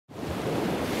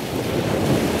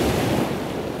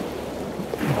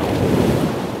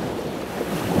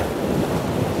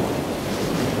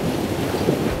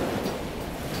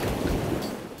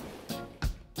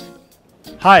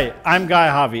Hi, I'm Guy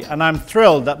Harvey, and I'm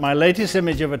thrilled that my latest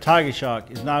image of a tiger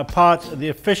shark is now part of the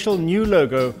official new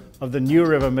logo of the New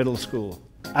River Middle School.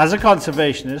 As a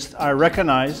conservationist, I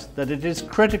recognize that it is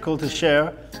critical to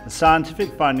share the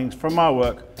scientific findings from our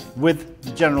work with the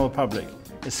general public,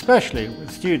 especially with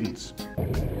students.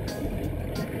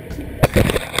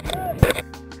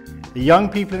 The young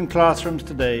people in classrooms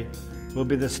today will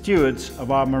be the stewards of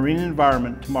our marine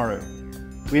environment tomorrow.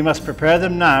 We must prepare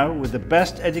them now with the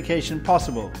best education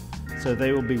possible so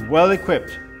they will be well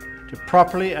equipped to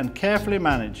properly and carefully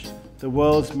manage the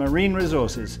world's marine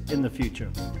resources in the future.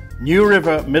 New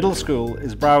River Middle School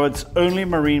is Broward's only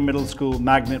marine middle school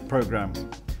magnet program,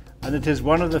 and it is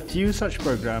one of the few such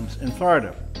programs in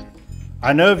Florida.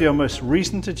 I know of your most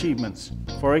recent achievements.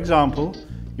 For example,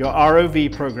 your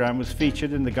ROV program was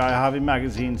featured in the Guy Harvey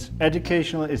magazine's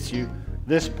educational issue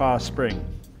this past spring.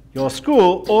 Your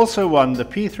school also won the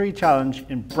P3 Challenge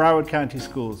in Broward County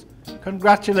Schools.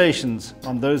 Congratulations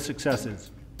on those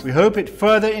successes. We hope it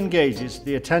further engages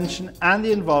the attention and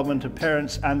the involvement of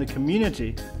parents and the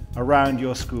community around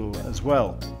your school as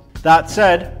well. That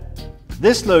said,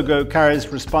 this logo carries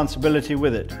responsibility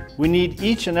with it. We need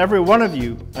each and every one of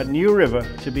you at New River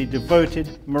to be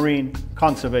devoted marine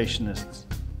conservationists.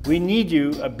 We need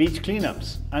you at beach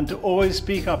cleanups and to always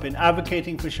speak up in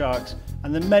advocating for sharks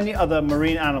and the many other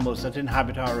marine animals that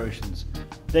inhabit our oceans.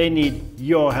 They need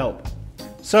your help.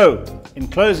 So, in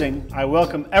closing, I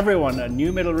welcome everyone at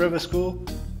New Middle River School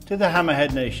to the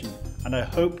Hammerhead Nation, and I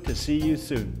hope to see you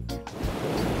soon.